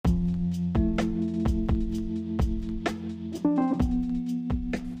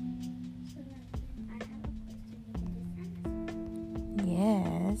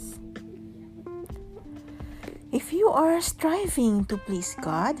are striving to please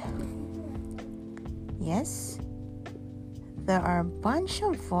God? Yes, there are a bunch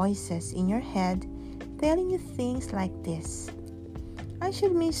of voices in your head telling you things like this. I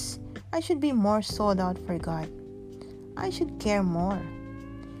should be more sold out for God. I should care more.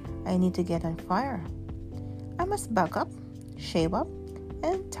 I need to get on fire. I must back up, shape up,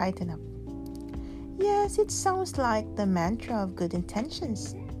 and tighten up. Yes, it sounds like the mantra of good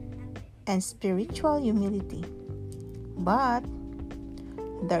intentions and spiritual humility. But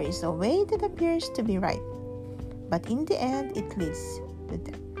there is a way that appears to be right, but in the end it leads to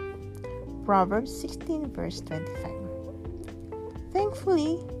death. Proverbs 16 verse 25.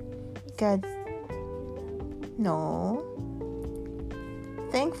 Thankfully,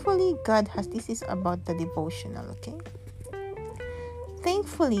 God has, this is about the devotional, okay?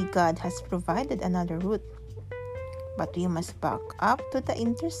 Thankfully, God has provided another route, but we must back up to the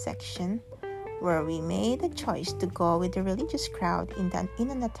intersection where we made a choice to go with the religious crowd in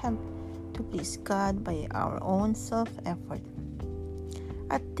an attempt to please God by our own self-effort.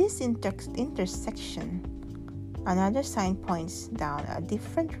 At this intersection, another sign points down a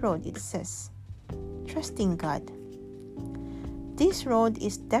different road. It says, trusting God. This road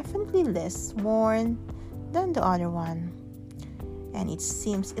is definitely less worn than the other one, and it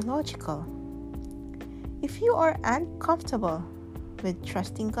seems illogical. If you are uncomfortable with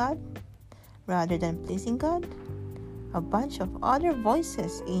trusting God rather than pleasing God, a bunch of other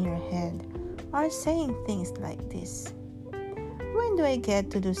voices in your head are saying things like this. When do I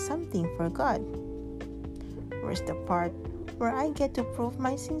get to do something for God? Where's the part where I get to prove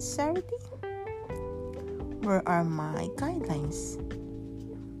my sincerity? Where are my guidelines?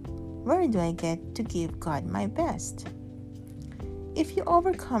 Where do I get to give God my best? If you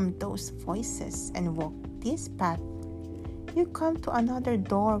overcome those voices and walk this path, you come to another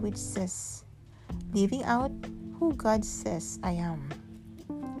door which says, living out who God says I am.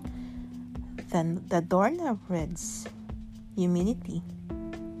 Then the doorknob reads, humility.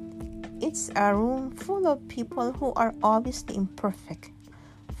 It's a room full of people who are obviously imperfect,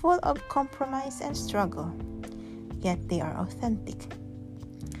 full of compromise and struggle, yet they are authentic.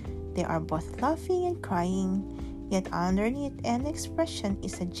 They are both laughing and crying, yet underneath an expression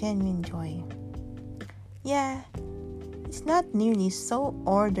is a genuine joy. Yeah, it's not nearly so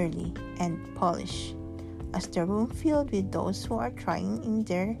orderly and polished as the room filled with those who are trying in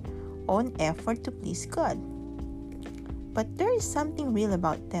their own effort to please God. But there is something real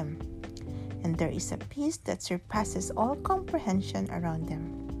about them, and there is a peace that surpasses all comprehension around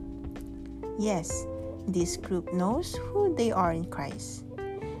them. Yes, this group knows who they are in Christ,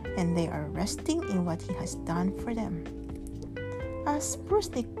 and they are resting in what He has done for them. As Bruce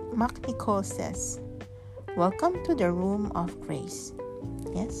McNichol says, welcome to the room of grace.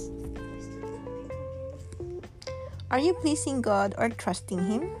 Yes? Are you pleasing God or trusting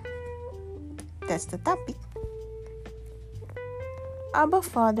Him? That's the topic. Abba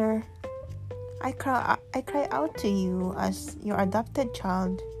Father, I cry out to you as your adopted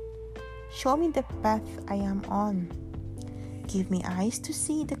child. Show me the path I am on. Give me eyes to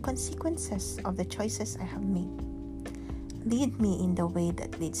see the consequences of the choices I have made. Lead me in the way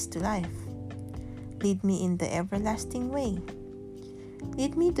that leads to life. Lead me in the everlasting way.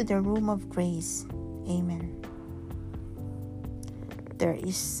 Lead me to the room of grace. Amen. There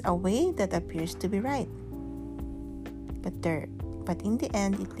is a way that appears to be right, but in the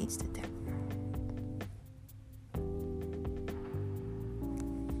end it leads to death.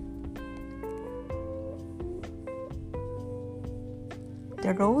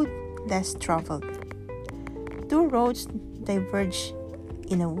 The road less traveled. Two roads diverge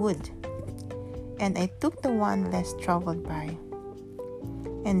in a wood, and I took the one less traveled by,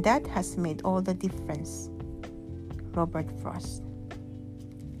 and that has made all the difference. Robert Frost.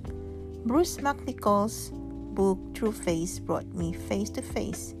 Bruce McNichol's book True Face brought me face to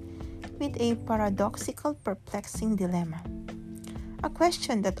face with a paradoxical, perplexing dilemma, a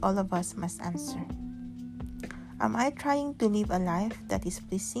question that all of us must answer. Am I trying to live a life that is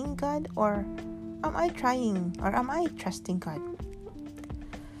pleasing God, or am I trusting God?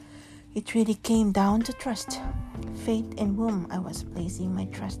 It really came down to trust, faith in whom I was placing my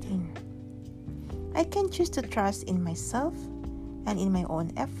trust in. I can choose to trust in myself and in my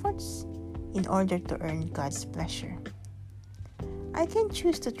own efforts in order to earn God's pleasure. I can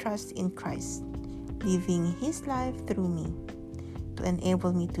choose to trust in Christ, living His life through me, to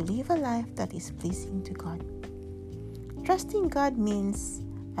enable me to live a life that is pleasing to God. Trusting God means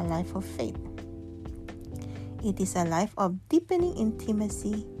a life of faith. It is a life of deepening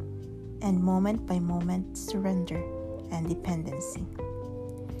intimacy and moment-by-moment surrender and dependency.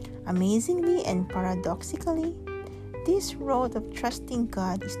 Amazingly and paradoxically, This road of trusting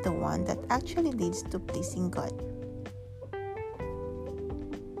God is the one that actually leads to pleasing God.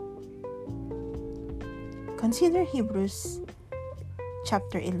 Consider Hebrews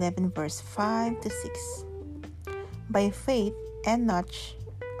chapter 11 verse 5 to 6. By faith,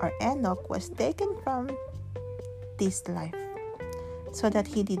 Enoch was taken from this life, so that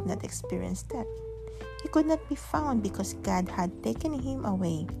he did not experience death. He could not be found because God had taken him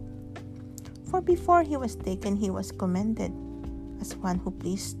away. For before he was taken, he was commended as one who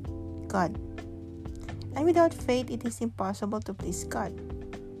pleased God. And without faith, it is impossible to please God,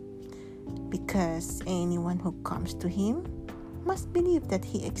 because anyone who comes to him must believe that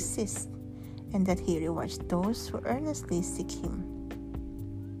he exists and that he rewards those who earnestly seek him.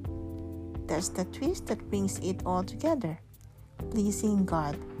 That's the twist that brings it all together. Pleasing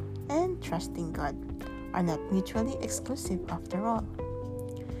God and trusting God are not mutually exclusive after all.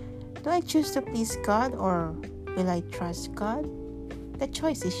 Do I choose to please God, or will I trust God? The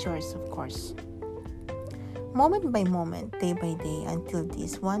choice is yours, of course. Moment by moment, day by day, until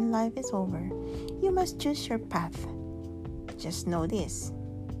this one life is over, you must choose your path. Just know this: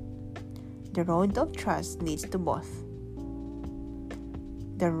 the road of trust leads to both.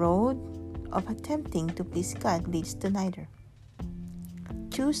 The road of attempting to please God leads to neither.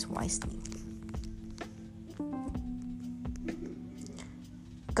 Choose wisely.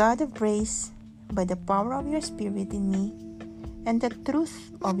 God of grace, by the power of your Spirit in me and the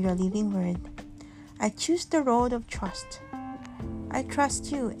truth of your living word, I choose the road of trust. I trust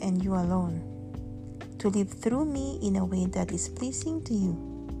you and you alone to live through me in a way that is pleasing to you.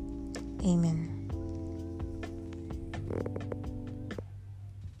 Amen.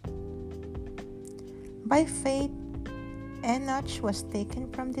 By faith, Enoch was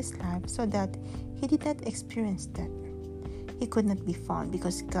taken from this life so that he did not experience death. He could not be found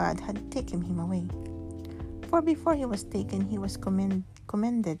because God had taken him away. For before he was taken, he was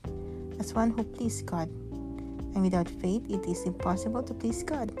commended as one who pleased God. And without faith, it is impossible to please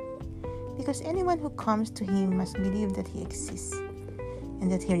God, because anyone who comes to him must believe that he exists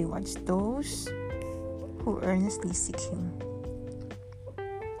and that he rewards those who earnestly seek him.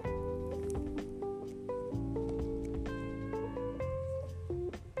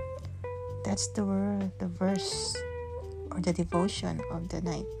 That's the word, the verse, or the devotion of the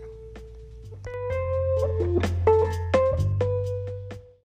night.